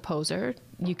don't know how to pose her.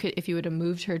 You could, if you would have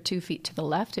moved her 2 feet to the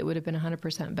left, it would have been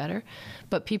 100% better.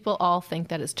 But people all think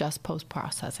that it's just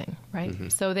post-processing, right? Mm-hmm.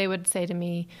 So they would say to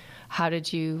me, how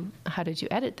did you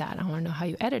edit that? I want to know how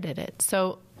you edited it.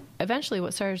 So eventually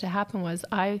what started to happen was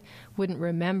I wouldn't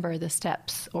remember the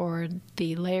steps or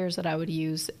the layers that I would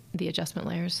use, the adjustment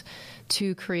layers,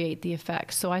 to create the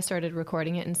effects. So I started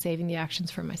recording it and saving the actions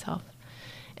for myself.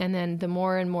 And then the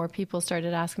more and more people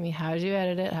started asking me, how did you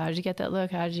edit it? How did you get that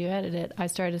look? How did you edit it? I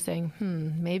started saying,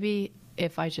 maybe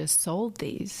if I just sold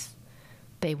these,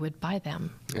 they would buy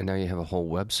them. And now you have a whole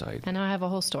website. And now I have a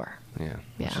whole store. Yeah.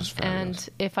 Yeah. Which is fabulous. And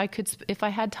if I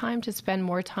had time to spend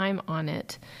more time on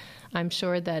it, I'm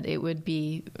sure that it would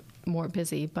be more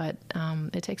busy, but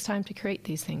it takes time to create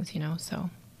these things, so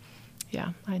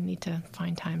yeah, I need to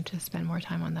find time to spend more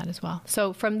time on that as well.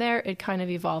 So from there, it kind of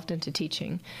evolved into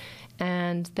teaching.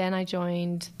 And then I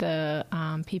joined the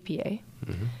PPA.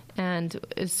 Mm-hmm. And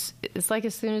it's like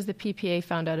as soon as the PPA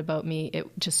found out about me, it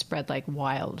just spread like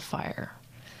wildfire.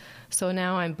 So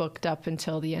now I'm booked up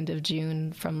until the end of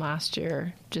June from last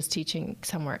year, just teaching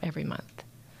somewhere every month.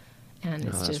 And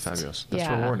it's that's just fabulous. That's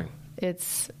rewarding.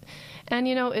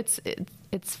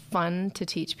 It's fun to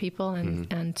teach people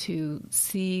and to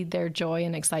see their joy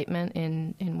and excitement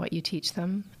in what you teach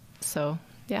them. So,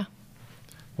 yeah.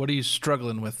 What are you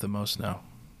struggling with the most now?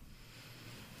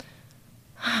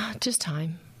 Just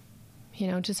time.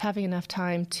 Just having enough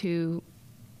time to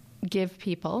give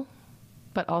people,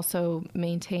 but also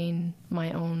maintain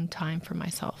my own time for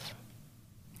myself.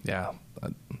 Yeah,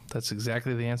 that's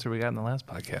exactly the answer we got in the last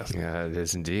podcast. Yeah, it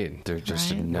is indeed. There's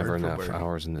just Right? never Word for enough word.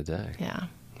 hours in the day. Yeah.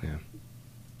 Yeah.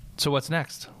 So what's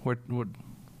next?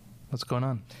 What's going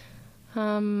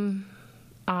on?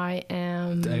 I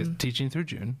am... Teaching through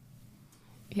June.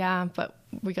 Yeah, but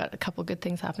we got a couple good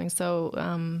things happening. So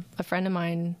a friend of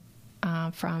mine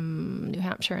from New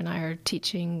Hampshire and I are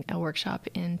teaching a workshop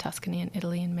in Tuscany in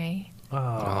Italy in May.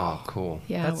 Oh, cool.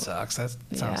 Yeah, That sucks. That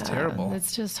sounds yeah, terrible.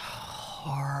 It's just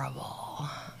horrible.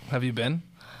 Have you been?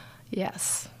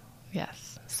 Yes.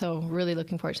 So really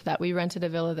looking forward to that. We rented a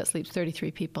villa that sleeps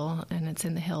 33 people, and it's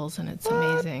in the hills, and it's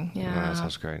amazing. Yeah, Wow, that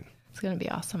sounds great. It's going to be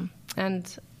awesome.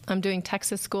 And I'm doing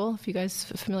Texas School. If you guys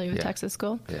are familiar with Yeah. Texas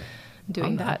School, Yeah. I'm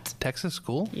doing that. Texas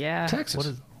school? Yeah.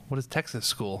 Texas. What is Texas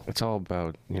school? It's all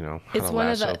about, how It's to one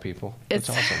of lasso the- people. it's-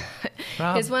 It's awesome.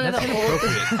 Rob, It's one of that's the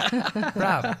oldest. inappropriate.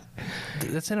 Rob,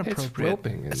 that's inappropriate.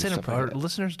 roping and That's stuff inappropriate. like that.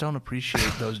 Listeners don't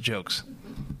appreciate those jokes.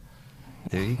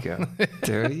 There you go.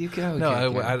 There you go.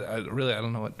 No, Kiki. I really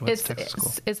don't know what's Texas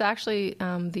school. It's actually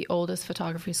the oldest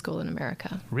photography school in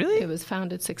America. Really? It was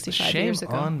founded 65 Shame years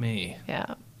ago. on me.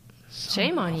 Yeah.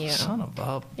 Shame on you. Son of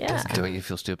a. Yeah. Don't you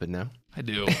feel stupid now? I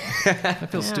do. I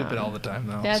feel stupid all the time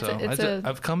though. Yeah, so it's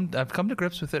I've come to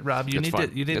grips with it, Rob. You That's need fine.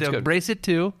 to you need That's to good. embrace it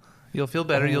too. You'll feel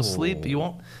better. You'll Oh. sleep. You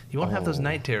won't have those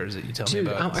night terrors that you tell Dude,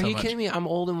 me about. are so you much. kidding me? I'm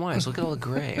old and wise. Look at all the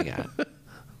gray I got.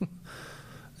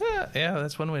 Yeah,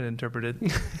 that's one way to interpret it.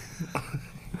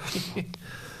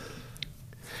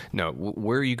 No,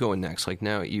 where are you going next? Like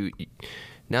now that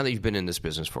you've been in this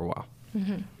business for a while,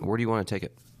 where do you want to take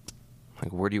it?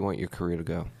 Like where do you want your career to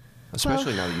go?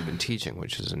 Especially now that you've been teaching,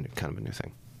 which is kind of a new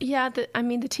thing. Yeah,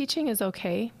 the teaching is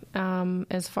okay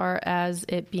as far as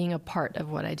it being a part of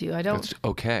what I do. It's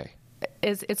okay.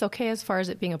 It's okay as far as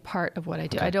it being a part of what I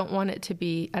do. Okay. I don't want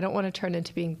to turn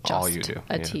into being just all you do.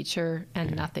 A teacher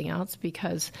and nothing else,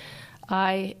 because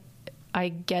I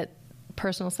get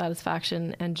personal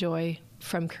satisfaction and joy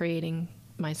from creating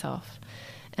myself.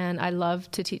 And I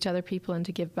love to teach other people and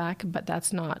to give back, but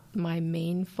that's not my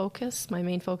main focus. My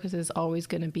main focus is always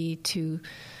going to be to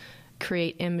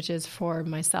create images for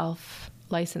myself,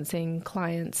 licensing,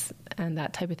 clients, and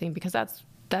that type of thing, because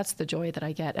that's the joy that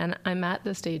I get. And I'm at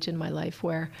the stage in my life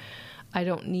where I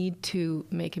don't need to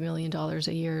make $1 million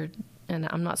a year, and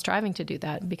I'm not striving to do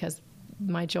that, because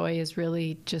my joy is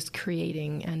really just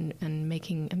creating and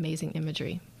making amazing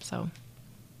imagery. So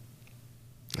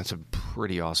that's a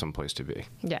pretty awesome place to be.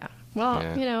 Yeah.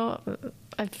 Well,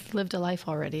 I've lived a life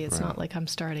already. It's not like I'm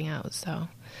starting out. So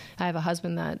I have a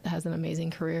husband that has an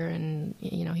amazing career, and,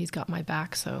 he's got my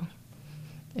back. So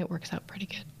it works out pretty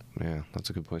good. Yeah, that's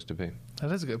a good place to be.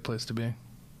 That is a good place to be.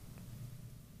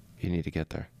 You need to get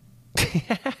there.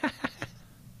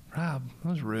 Rob, that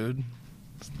was rude.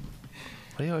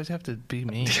 Why do you always have to be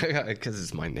mean? Because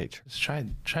it's my nature. Just try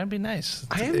and be nice.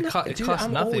 It costs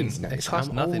nothing. Nice. It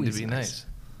costs nothing to be nice.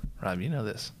 Rob, you know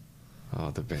this.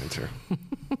 Oh, the banter.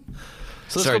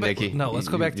 So Sorry, Nikki. No, let's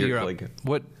go back to Europe. Like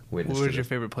what was your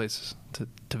favorite places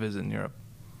to visit in Europe?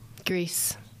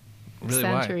 Greece. Really,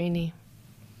 Santorini. Why?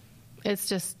 It's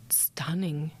just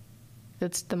stunning.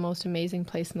 It's the most amazing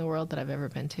place in the world that I've ever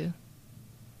been to.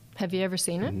 Have you ever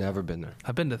seen it? Never been there.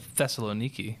 I've been to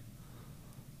Thessaloniki.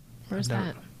 Where's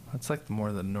that? It's like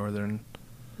more the northern.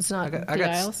 It's not the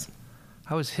Isles?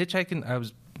 I was hitchhiking. I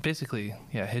was basically,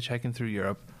 hitchhiking through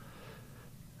Europe.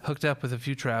 Hooked up with a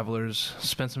few travelers.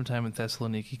 Spent some time in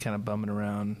Thessaloniki, kind of bumming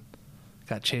around.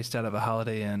 Got chased out of a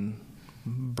Holiday Inn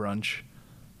brunch.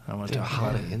 I don't want to talk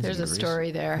about it. There's a story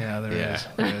there. Yeah, there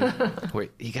is. Wait,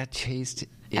 he got chased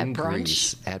in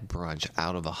Greece at brunch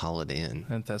out of a Holiday Inn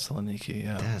in Thessaloniki.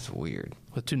 Yeah, that's weird.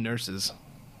 With 2 nurses.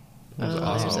 There's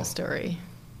a story.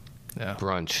 Yeah,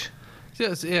 brunch.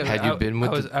 Yes, yeah. Had you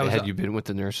been with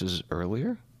the nurses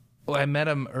earlier? Well, I met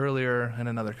them earlier in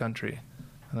another country,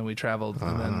 and then we traveled,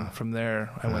 and then from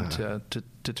there I went to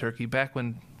Turkey. Back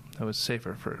when it was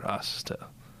safer for us to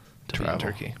be in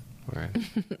Turkey. Right.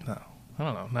 No. I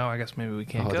don't know. Now I guess maybe we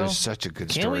can't go. There's such a good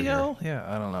story. Can we go? Here.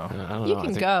 Yeah, I don't know. You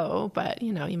can go, but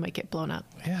you might get blown up.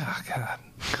 Yeah, God.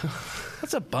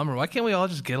 That's a bummer. Why can't we all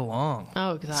just get along?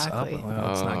 Oh, exactly.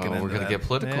 Let's not get into we're going to get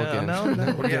political again. No, we're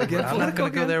going to get political. I'm not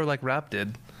going to go there like Rob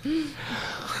did.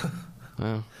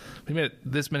 Well, we made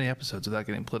this many episodes without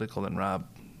getting political, and Rob,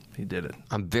 he did it.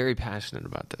 I'm very passionate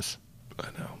about this. I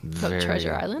know. About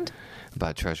Treasure Island?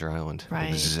 About Treasure Island. Right.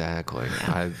 Exactly.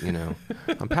 Yeah.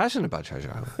 I'm passionate about Treasure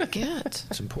Island. Good.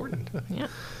 It's important. Yeah.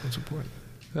 It's important.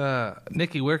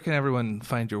 Nikki, where can everyone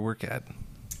find your work at?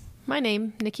 My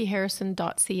name,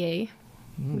 NikkiHarrison.ca,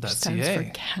 which stands for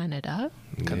Canada.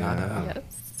 Canada.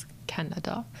 Yes,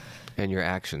 Canada. And your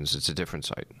actions, it's a different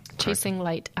site.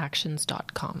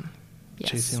 ChasingLightActions.com.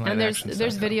 Yes. And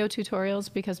there's video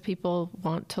tutorials because people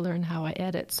want to learn how I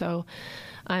edit. So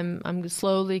I'm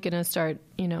slowly going to start,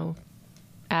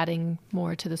 adding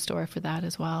more to the store for that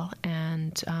as well.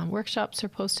 And workshops are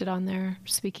posted on there,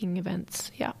 speaking events.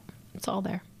 Yeah, it's all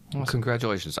there. Well,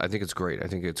 congratulations. I think it's great. I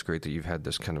think it's great that you've had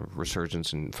this kind of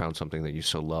resurgence and found something that you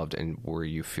so loved and where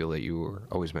you feel that you were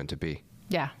always meant to be.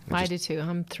 Yeah, I do too.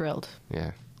 I'm thrilled.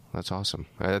 Yeah, that's awesome.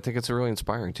 I think it's really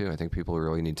inspiring too. I think people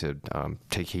really need to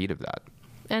take heed of that.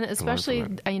 And especially,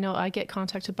 I get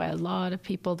contacted by a lot of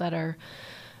people that are,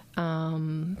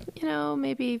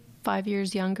 maybe 5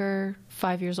 years younger,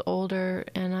 5 years older.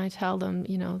 And I tell them,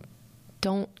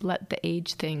 don't let the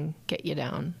age thing get you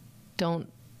down. Don't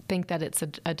think that it's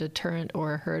a deterrent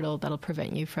or a hurdle that'll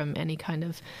prevent you from any kind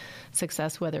of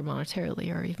success, whether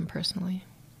monetarily or even personally.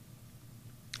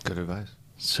 Good advice.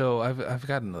 So I've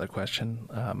got another question.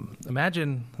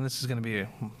 Imagine, and this is going to be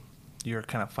your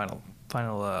kind of final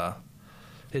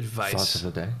advice. Thoughts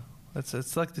of the day?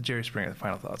 It's like the Jerry Springer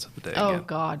final thoughts of the day. Oh again.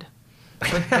 God.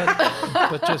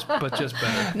 But just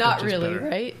better. Not really, better.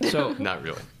 Right? So not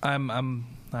really. I'm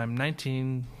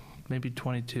 19, maybe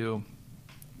 22.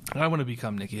 I want to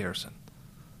become Nikki Harrison.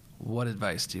 What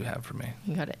advice do you have for me?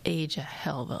 You got to age a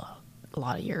hell of a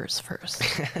lot of years first.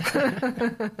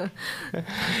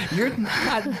 You're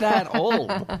not that old.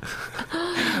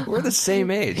 We're the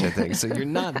same age, I think, so you're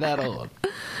not that old.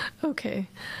 Okay.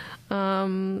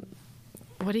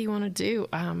 What do you want to do?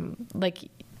 I want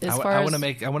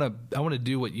to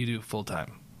do what you do full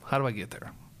time. How do I get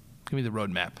there? Give me the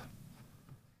roadmap.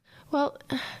 Well,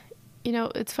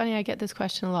 it's funny. I get this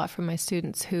question a lot from my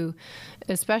students who,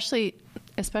 especially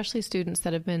especially students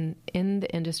that have been in the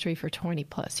industry for 20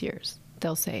 plus years.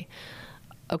 They'll say,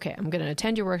 okay, I'm going to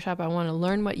attend your workshop. I want to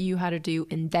learn what you how to do.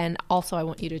 And then also I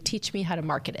want you to teach me how to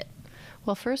market it.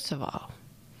 Well, first of all,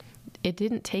 it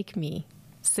didn't take me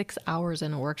 6 hours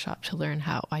in a workshop to learn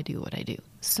how I do what I do.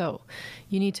 So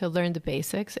you need to learn the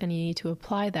basics, and you need to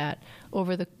apply that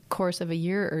over the course of a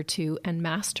year or two and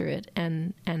master it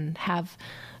and have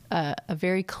a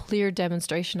very clear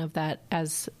demonstration of that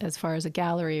as far as a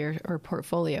gallery or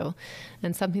portfolio,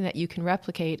 and something that you can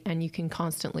replicate and you can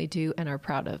constantly do and are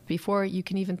proud of before you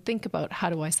can even think about how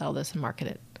do I sell this and market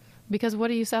it. Because what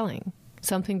are you selling?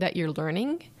 Something that you're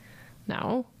learning?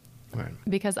 No. Right.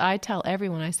 Because I tell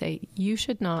everyone, I say, you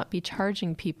should not be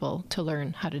charging people to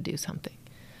learn how to do something.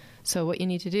 So what you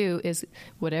need to do is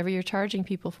whatever you're charging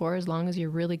people for, as long as you're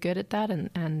really good at that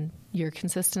and you're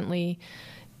consistently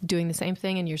doing the same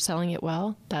thing and you're selling it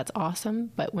well, that's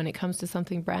awesome. But when it comes to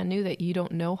something brand new that you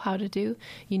don't know how to do,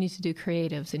 you need to do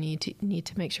creatives, and you need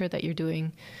to make sure that you're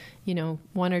doing,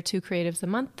 1 or 2 creatives a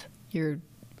month. You're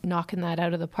knocking that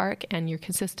out of the park, and you're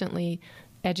consistently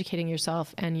educating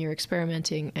yourself, and you're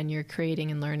experimenting, and you're creating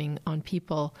and learning on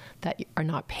people that are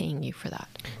not paying you for that.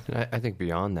 And I think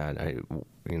beyond that,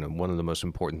 one of the most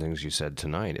important things you said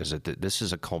tonight is that this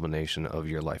is a culmination of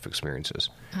your life experiences.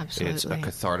 Absolutely. It's a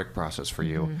cathartic process for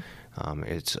you.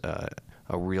 It's a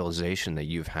realization that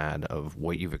you've had of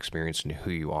what you've experienced and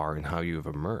who you are and how you've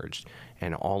emerged.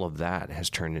 And all of that has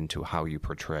turned into how you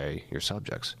portray your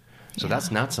subjects. So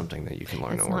that's not something that you can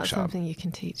learn in a workshop. It's not something you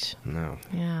can teach. No.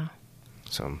 Yeah.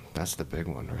 So that's the big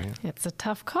one, right? It's a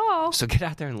tough call. So get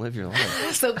out there and live your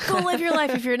life. So go live your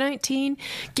life. If you're 19,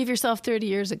 give yourself 30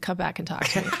 years and come back and talk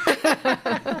to me.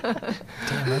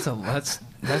 Damn, that's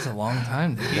a long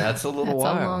time, dude. That's a little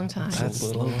while. That's a long time. That's a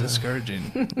little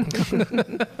discouraging.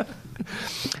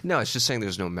 No, it's just saying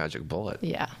there's no magic bullet.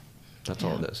 Yeah. That's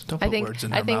all it is. Don't put words in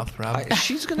her mouth, Rob.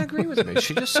 She's going to agree with me.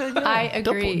 She just said, yeah. I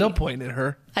agree. Don't point at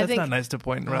her. That's not nice to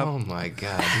point, Rob. Oh, my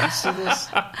God. You see this?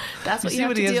 That's what you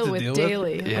have to deal with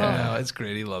daily. Yeah, no, it's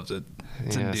great. He loves it.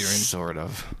 It's endearing. Sort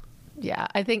of. Yeah,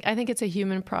 I think it's a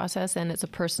human process, and it's a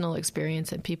personal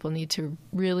experience, and people need to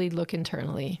really look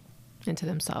internally into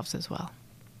themselves as well.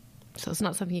 So it's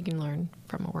not something you can learn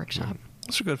from a workshop.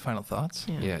 Those are good final thoughts.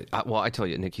 Yeah. Well, I tell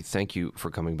you, Nikki, thank you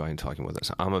for coming by and talking with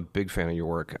us. I'm a big fan of your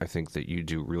work. I think that you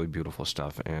do really beautiful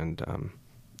stuff, and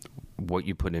what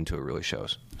you put into it really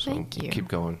shows. So thank you. Keep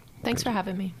going. Thanks for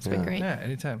having me. It's been great. Yeah,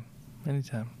 anytime.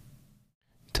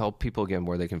 Tell people again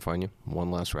where they can find you.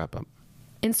 One last wrap up.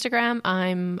 Instagram,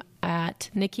 I'm at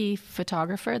Nikki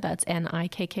Photographer. That's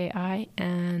Nikki.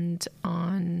 And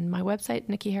on my website,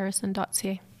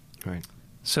 nikkiharrison.ca. Right.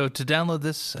 So to download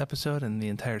this episode and the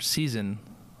entire season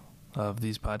of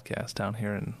these podcasts down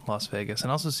here in Las Vegas,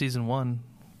 and also season 1,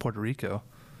 Puerto Rico,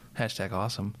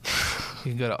 #awesome,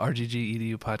 you can go to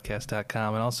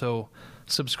rggedupodcast.com and also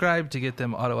subscribe to get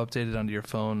them auto-updated onto your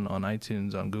phone on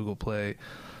iTunes, on Google Play,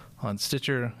 on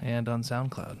Stitcher, and on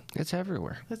SoundCloud. It's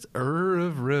everywhere. It's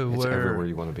everywhere. It's everywhere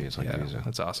you want to be. It's like a visa.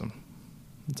 That's awesome.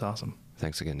 It's awesome.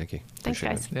 Thanks again, Nikki. Thanks, Appreciate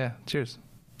guys. it. Yeah, cheers.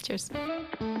 Cheers.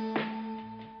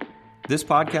 This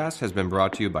podcast has been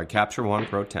brought to you by Capture One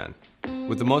Pro 10.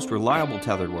 With the most reliable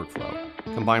tethered workflow,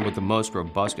 combined with the most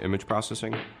robust image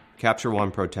processing, Capture One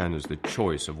Pro 10 is the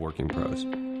choice of working pros.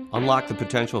 Unlock the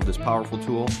potential of this powerful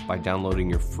tool by downloading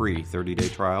your free 30-day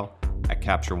trial at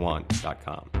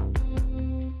CaptureOne.com.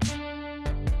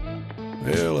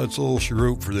 Well, that's all she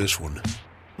wrote for this one.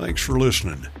 Thanks for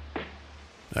listening.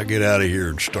 Now get out of here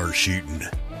and start shooting.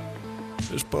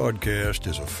 This podcast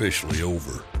is officially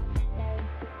over.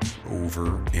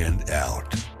 Over and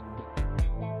out.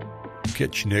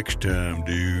 Catch you next time,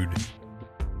 dude.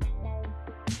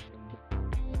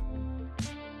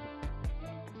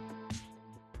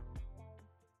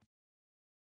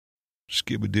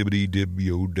 Skibba-dibbity-dib,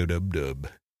 yo-da-dub-dub.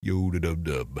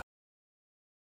 Yo-da-dub-dub.